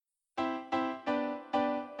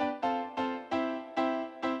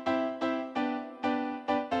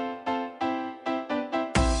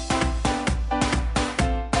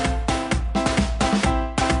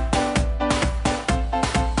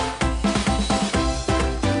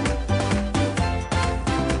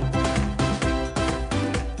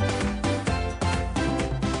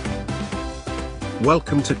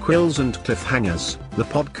Welcome to Quills and Cliffhangers, the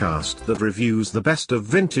podcast that reviews the best of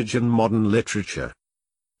vintage and modern literature.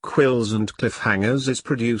 Quills and Cliffhangers is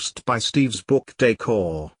produced by Steve's Book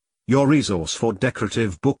Decor, your resource for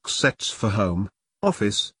decorative book sets for home,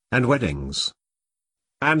 office, and weddings.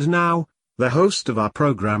 And now, the host of our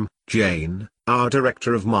program, Jane, our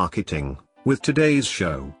Director of Marketing, with today's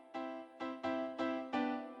show.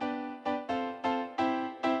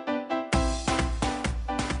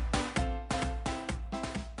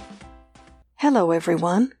 Hello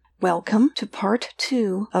everyone, welcome to part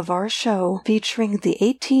 2 of our show featuring the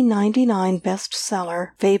 1899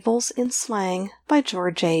 bestseller Fables in Slang by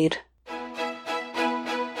George Ade.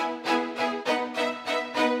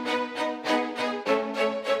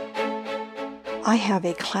 I have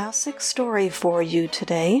a classic story for you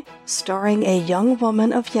today, starring a young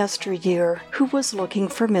woman of yesteryear who was looking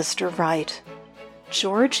for Mr. Right.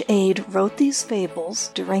 George Ade wrote these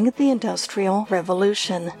fables during the Industrial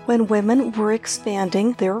Revolution, when women were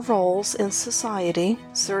expanding their roles in society,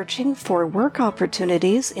 searching for work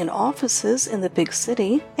opportunities in offices in the big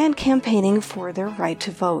city, and campaigning for their right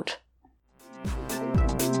to vote.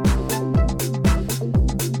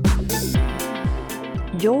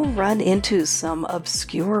 You'll run into some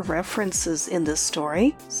obscure references in this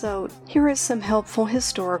story, so here is some helpful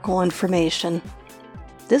historical information.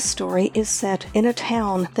 This story is set in a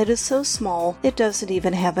town that is so small it doesn't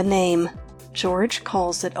even have a name. George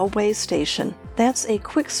calls it a way station. That's a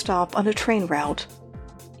quick stop on a train route.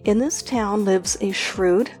 In this town lives a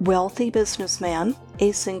shrewd, wealthy businessman,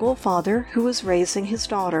 a single father who is raising his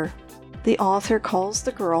daughter. The author calls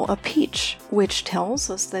the girl a peach, which tells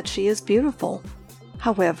us that she is beautiful.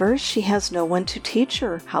 However, she has no one to teach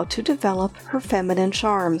her how to develop her feminine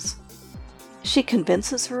charms. She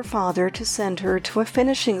convinces her father to send her to a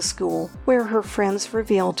finishing school, where her friends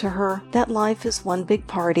reveal to her that life is one big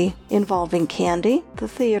party, involving candy, the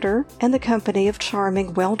theater, and the company of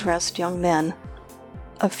charming, well-dressed young men.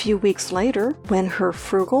 A few weeks later, when her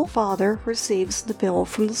frugal father receives the bill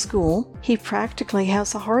from the school, he practically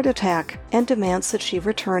has a heart attack and demands that she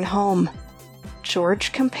return home.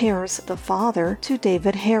 George compares the father to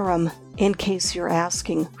David Harum. In case you're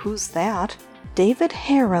asking, who's that? David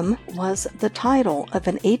Harum was the title of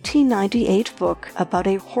an 1898 book about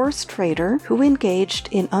a horse trader who engaged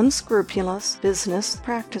in unscrupulous business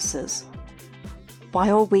practices.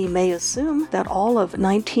 While we may assume that all of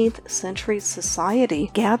 19th century society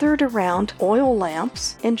gathered around oil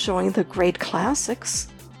lamps enjoying the great classics,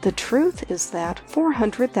 the truth is that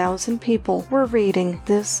 400,000 people were reading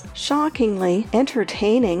this shockingly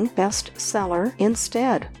entertaining bestseller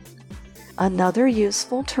instead. Another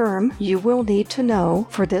useful term you will need to know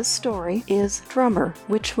for this story is drummer,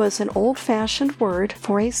 which was an old-fashioned word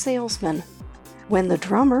for a salesman. When the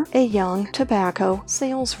drummer, a young tobacco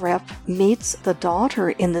sales rep, meets the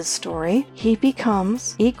daughter in this story, he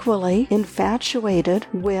becomes equally infatuated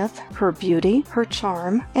with her beauty, her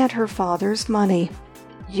charm, and her father's money.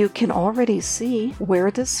 You can already see where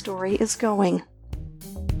this story is going.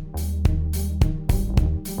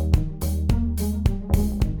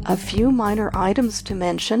 A few minor items to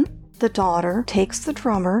mention. The daughter takes the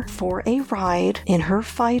drummer for a ride in her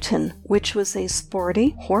phaeton, which was a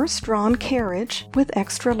sporty, horse-drawn carriage with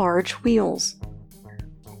extra-large wheels.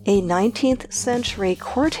 A 19th century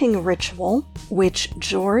courting ritual, which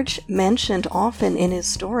George mentioned often in his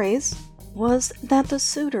stories, was that the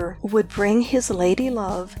suitor would bring his lady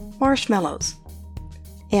love marshmallows.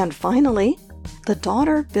 And finally, the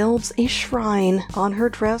daughter builds a shrine on her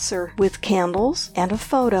dresser with candles and a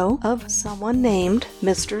photo of someone named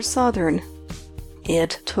Mr. Southern.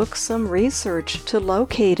 It took some research to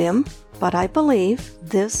locate him, but I believe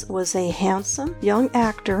this was a handsome young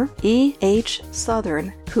actor, E.H.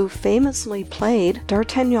 Southern, who famously played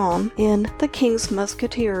D'Artagnan in The King's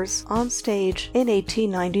Musketeers on stage in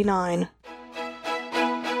 1899.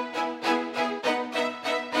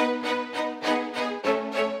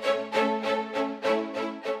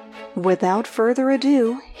 Without further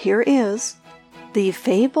ado, here is The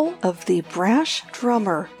Fable of the Brash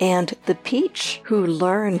Drummer and the Peach Who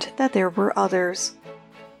Learned That There Were Others.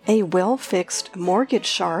 A well-fixed mortgage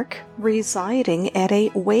shark residing at a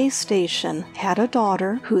way station had a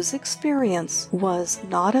daughter whose experience was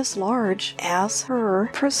not as large as her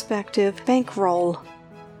prospective bankroll.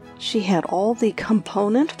 She had all the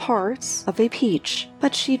component parts of a peach,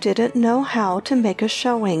 but she didn't know how to make a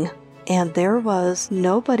showing. And there was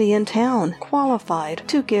nobody in town qualified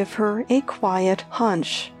to give her a quiet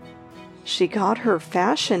hunch. She got her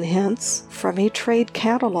fashion hints from a trade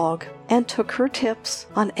catalog and took her tips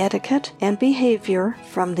on etiquette and behavior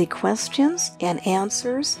from the questions and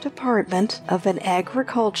answers department of an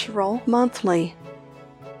agricultural monthly.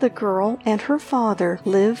 The girl and her father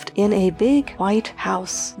lived in a big white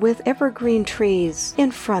house with evergreen trees in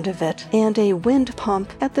front of it and a wind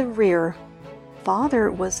pump at the rear. Father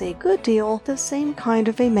was a good deal the same kind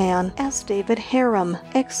of a man as David Harum,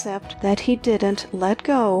 except that he didn't let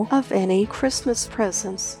go of any Christmas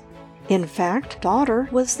presents. In fact, daughter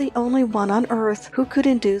was the only one on earth who could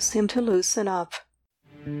induce him to loosen up.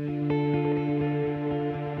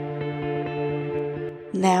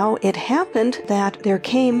 Now it happened that there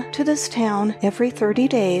came to this town every 30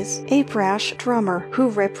 days a brash drummer who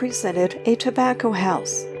represented a tobacco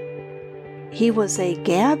house. He was a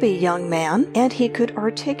gabby young man, and he could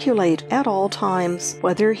articulate at all times,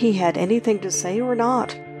 whether he had anything to say or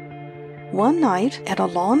not. One night, at a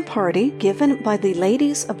lawn party given by the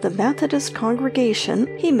ladies of the Methodist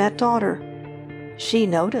congregation, he met daughter. She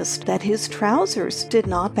noticed that his trousers did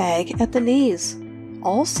not bag at the knees,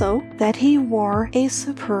 also that he wore a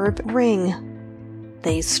superb ring.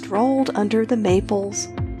 They strolled under the maples,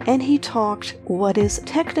 and he talked what is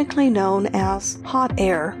technically known as hot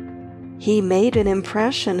air. He made an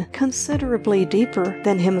impression considerably deeper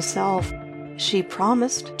than himself. She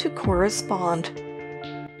promised to correspond.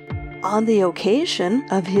 On the occasion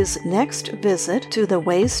of his next visit to the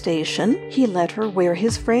way station, he let her wear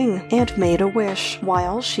his ring and made a wish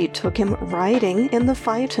while she took him riding in the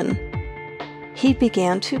phaeton. He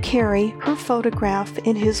began to carry her photograph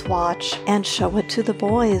in his watch and show it to the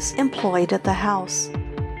boys employed at the house.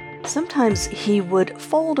 Sometimes he would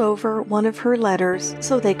fold over one of her letters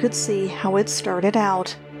so they could see how it started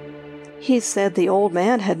out. He said the old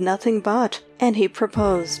man had nothing but, and he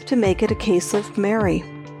proposed to make it a case of Mary.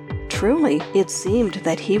 Truly, it seemed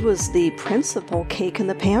that he was the principal cake in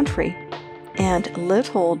the pantry, and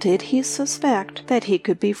little did he suspect that he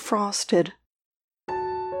could be frosted.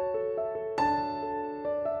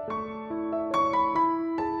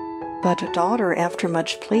 But daughter, after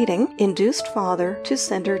much pleading, induced father to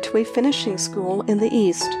send her to a finishing school in the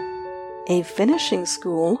East. A finishing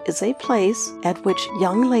school is a place at which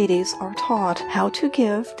young ladies are taught how to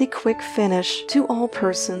give the quick finish to all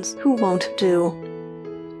persons who won't do.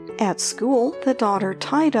 At school, the daughter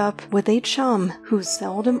tied up with a chum who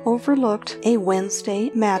seldom overlooked a Wednesday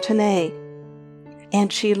matinee,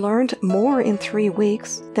 and she learned more in 3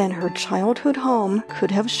 weeks than her childhood home could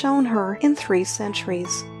have shown her in 3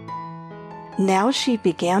 centuries. Now she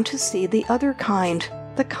began to see the other kind,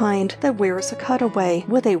 the kind that wears a cutaway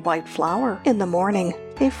with a white flower in the morning,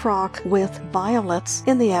 a frock with violets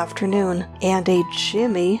in the afternoon, and a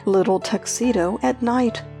jimmy little tuxedo at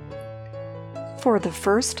night. For the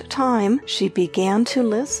first time, she began to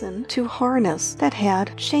listen to harness that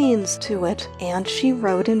had chains to it, and she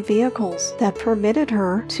rode in vehicles that permitted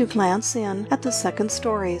her to glance in at the second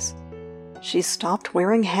stories. She stopped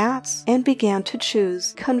wearing hats and began to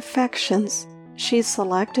choose confections. She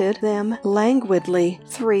selected them languidly,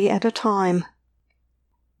 3 at a time.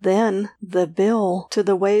 Then the bill to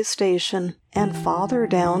the way station, and father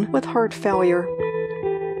down with heart failure.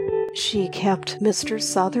 She kept Mr.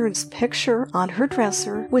 Southern's picture on her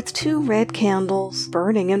dresser with 2 red candles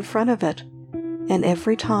burning in front of it. And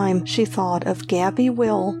every time she thought of Gabby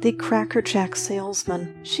Will, the Cracker Jack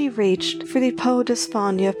salesman, she reached for the Peau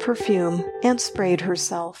d'Espagne perfume and sprayed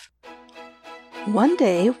herself. One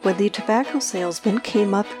day, when the tobacco salesman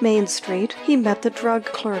came up Main Street, he met the drug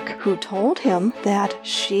clerk, who told him that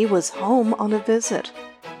she was home on a visit.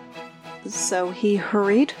 So he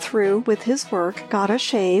hurried through with his work, got a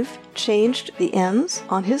shave, changed the ends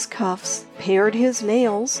on his cuffs, pared his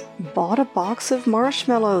nails, bought a box of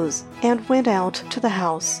marshmallows, and went out to the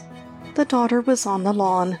house. The daughter was on the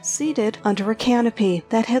lawn, seated under a canopy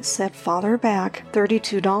that had set father back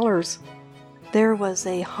 $32. There was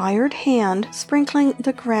a hired hand sprinkling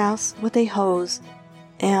the grass with a hose,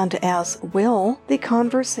 and as Will, the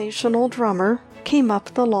conversational drummer, came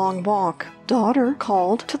up the long walk, daughter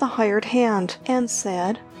called to the hired hand and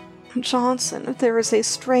said, "Johnson, there is a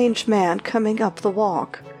strange man coming up the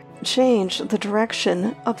walk. Change the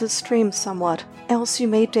direction of the stream somewhat, else you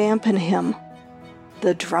may dampen him."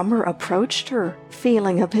 The drummer approached her,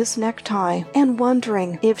 feeling of his necktie and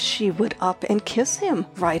wondering if she would up and kiss him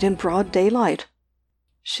right in broad daylight.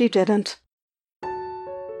 She didn't.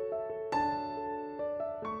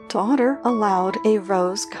 Daughter allowed a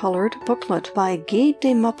rose-colored booklet by Guy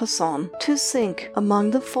de Maupassant to sink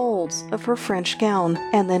among the folds of her French gown,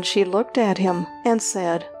 and then she looked at him and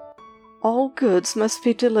said, "All goods must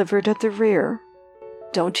be delivered at the rear."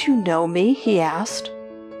 "Don't you know me?" he asked.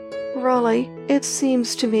 "Really, it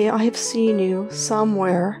seems to me I have seen you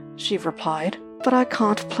somewhere," she replied, "but I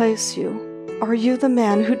can't place you. Are you the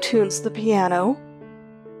man who tunes the piano?"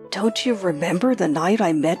 "Don't you remember the night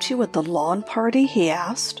I met you at the lawn party?" he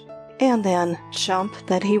asked. And then, chump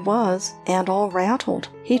that he was, and all rattled,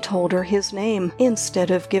 he told her his name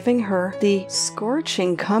instead of giving her the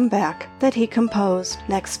scorching comeback that he composed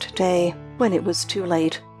next day when it was too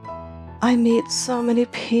late. "I meet so many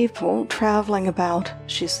people traveling about,"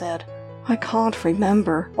 she said. "I can't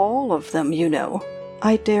remember all of them, you know.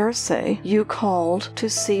 I dare say you called to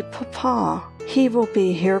see Papa. He will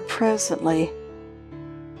be here presently."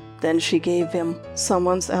 Then she gave him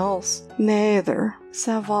someone's else, "Neither,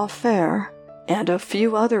 savoir-faire," and a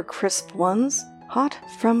few other crisp ones, hot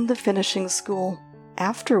from the finishing school.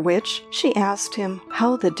 After which she asked him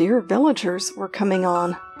how the dear villagers were coming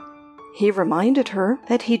on. He reminded her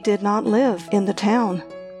that he did not live in the town.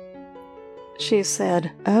 She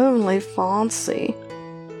said, "Only fancy."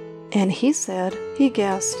 And he said he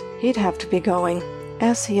guessed he'd have to be going,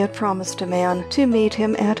 as he had promised a man to meet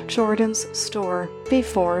him at Jordan's store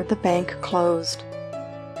before the bank closed.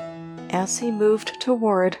 As he moved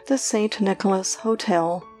toward the St. Nicholas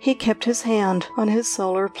Hotel, he kept his hand on his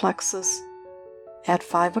solar plexus. At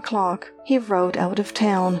 5 o'clock, he rode out of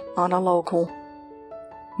town on a local.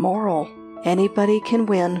 Moral: anybody can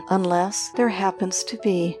win unless there happens to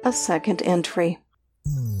be a second entry.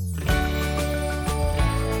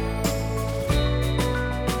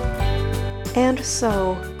 And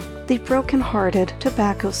so, the broken-hearted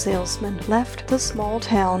tobacco salesman left the small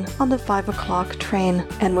town on the 5 o'clock train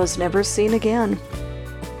and was never seen again.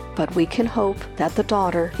 But we can hope that the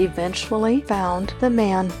daughter eventually found the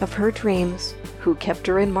man of her dreams, who kept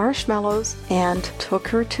her in marshmallows and took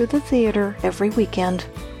her to the theater every weekend.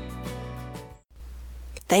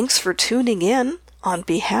 Thanks for tuning in. On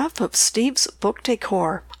behalf of Steve's Book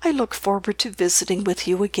Decor, I look forward to visiting with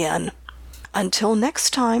you again. Until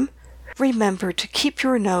next time, remember to keep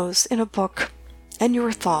your nose in a book and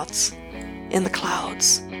your thoughts in the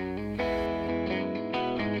clouds.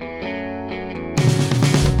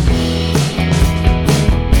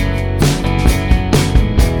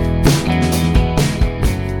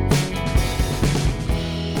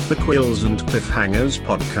 The Quills and Cliffhangers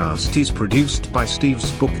podcast is produced by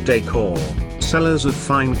Steve's Book Decor, sellers of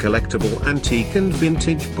fine collectible antique and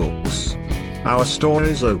vintage books. Our store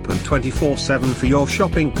is open 24/7 for your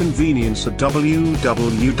shopping convenience at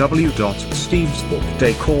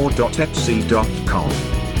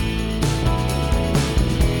www.stevesbookdecor.etsy.com.